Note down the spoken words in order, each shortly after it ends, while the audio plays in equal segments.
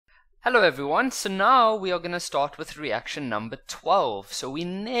Hello everyone, so now we are going to start with reaction number 12. So we're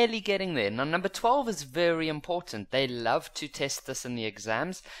nearly getting there. Now number 12 is very important. They love to test this in the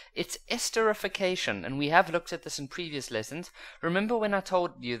exams. It's esterification, and we have looked at this in previous lessons. Remember when I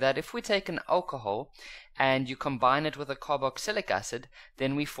told you that if we take an alcohol and you combine it with a carboxylic acid,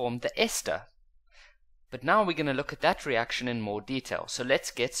 then we form the ester. But now we're going to look at that reaction in more detail. So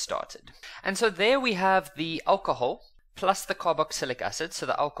let's get started. And so there we have the alcohol plus the carboxylic acid. So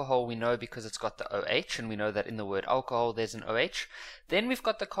the alcohol we know because it's got the OH, and we know that in the word alcohol there's an OH. Then we've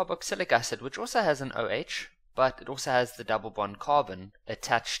got the carboxylic acid, which also has an OH, but it also has the double bond carbon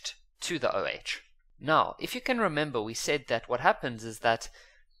attached to the OH. Now, if you can remember, we said that what happens is that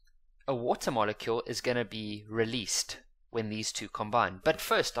a water molecule is going to be released when these two combine. But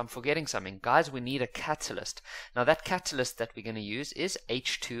first, I'm forgetting something. Guys, we need a catalyst. Now that catalyst that we're going to use is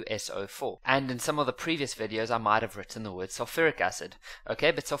H2SO4. And in some of the previous videos, I might have written the word sulfuric acid.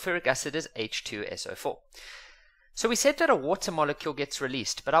 Okay, but sulfuric acid is H2SO4. So we said that a water molecule gets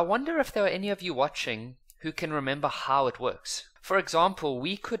released, but I wonder if there are any of you watching who can remember how it works. For example,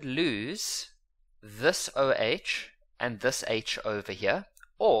 we could lose this OH and this H over here,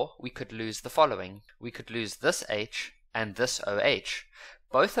 or we could lose the following. We could lose this H and this OH.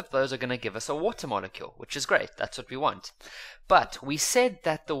 Both of those are going to give us a water molecule, which is great. That's what we want. But we said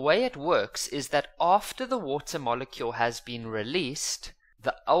that the way it works is that after the water molecule has been released,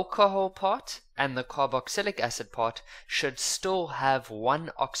 the alcohol part and the carboxylic acid part should still have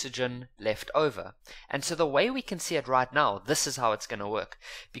one oxygen left over. And so the way we can see it right now, this is how it's going to work.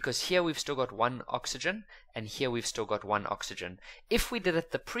 Because here we've still got one oxygen, and here we've still got one oxygen. If we did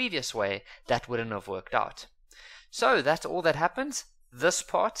it the previous way, that wouldn't have worked out. So that's all that happens. This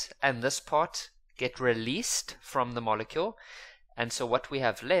part and this part get released from the molecule. And so what we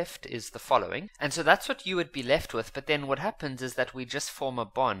have left is the following. And so that's what you would be left with. But then what happens is that we just form a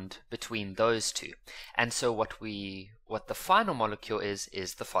bond between those two. And so what the final molecule is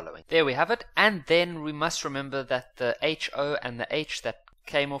the following. There we have it. And then we must remember that the HO and the H that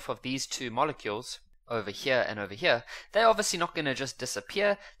came off of these two molecules over here and over here, they're obviously not going to just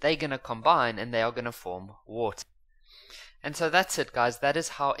disappear. They're going to combine, and they are going to form water. And so that's it, guys. That is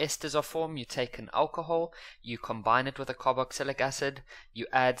how esters are formed. You take an alcohol, you combine it with a carboxylic acid, you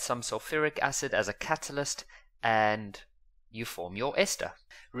add some sulfuric acid as a catalyst, and you form your ester.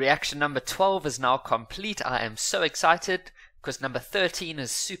 Reaction number 12 is now complete. I am so excited because number 13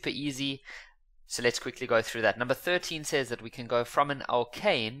 is super easy. So let's quickly go through that. Number 13 says that we can go from an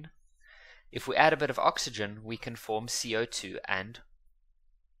alkane. If we add a bit of oxygen, we can form CO2 and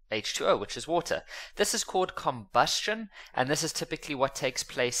H2O, which is water. This is called combustion, and this is typically what takes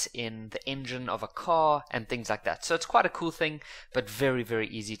place in the engine of a car and things like that. So it's quite a cool thing, but very, very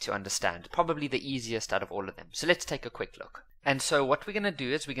easy to understand. Probably the easiest out of all of them. So let's take a quick look. And so what we're going to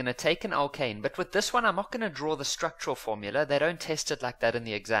do is we're going to take an alkane, but with this one I'm not going to draw the structural formula. They don't test it like that in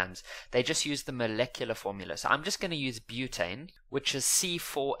the exams. They just use the molecular formula. So I'm just going to use butane, which is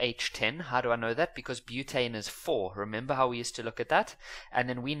C4H10. How do I know that? Because butane is 4. Remember how we used to look at that? And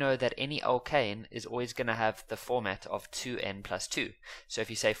then we know that any alkane is always going to have the format of 2N plus 2. So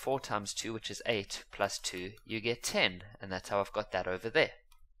if you say 4 times 2, which is 8, plus 2, you get 10. And that's how I've got that over there.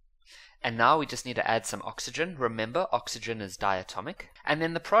 And now we just need to add some oxygen. Remember, oxygen is diatomic. And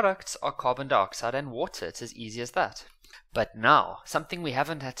then the products are carbon dioxide and water. It's as easy as that. But now, something we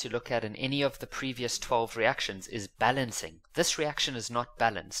haven't had to look at in any of the previous 12 reactions is balancing. This reaction is not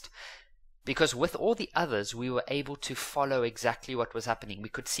balanced. Because with all the others, we were able to follow exactly what was happening. We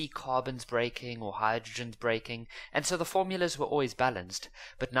could see carbons breaking or hydrogens breaking. And so the formulas were always balanced.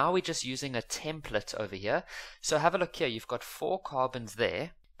 But now we're just using a template over here. So have a look here. You've got 4 carbons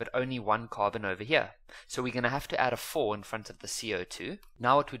there, but only 1 carbon over here. So we're going to have to add a 4 in front of the CO2.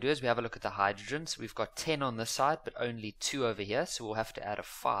 Now what we do is we have a look at the hydrogens. We've got 10 on this side, but only 2 over here. So we'll have to add a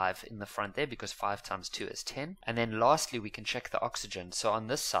 5 in the front there, because 5 times 2 is 10. And then lastly, we can check the oxygen. So on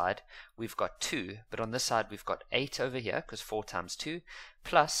this side, we've got 2, but on this side, we've got 8 over here, because 4 times 2,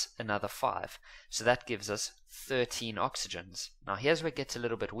 plus another 5. So that gives us 13 oxygens. Now here's where it gets a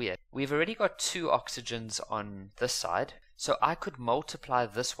little bit weird. We've already got 2 oxygens on this side. So I could multiply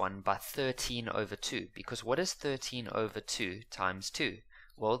this one by 13 over 2, because what is 13 over 2 times 2?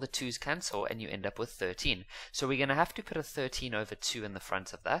 Well, the 2's cancel and you end up with 13. So we're going to have to put a 13 over 2 in the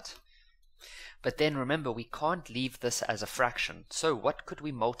front of that. But then remember, we can't leave this as a fraction. So what could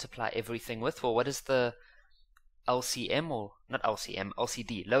we multiply everything with? Well, what is the LCM, or not LCM,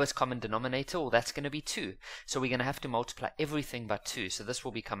 LCD, lowest common denominator? Well, that's going to be 2. So we're going to have to multiply everything by 2. So this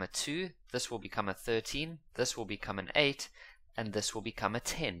will become a 2, this will become a 13, this will become an 8, and this will become a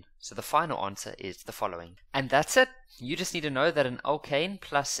 10. So the final answer is the following. And that's it. You just need to know that an alkane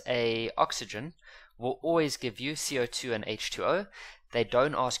plus a oxygen will always give you CO2 and H2O. They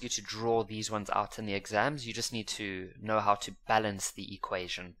don't ask you to draw these ones out in the exams. You just need to know how to balance the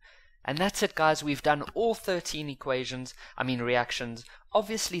equation. And that's it, guys. We've done all 13 reactions.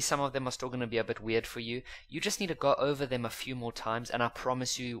 Obviously, some of them are still going to be a bit weird for you. You just need to go over them a few more times, and I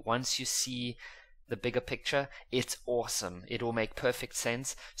promise you, once you see the bigger picture, it's awesome. It will make perfect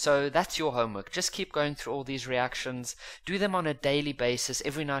sense. So that's your homework. Just keep going through all these reactions. Do them on a daily basis,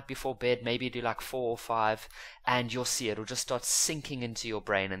 every night before bed. Maybe do like 4 or 5, and you'll see it'll just start sinking into your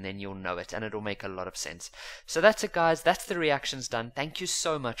brain, and then you'll know it, and it'll make a lot of sense. So that's it, guys. That's the reactions done. Thank you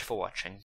so much for watching.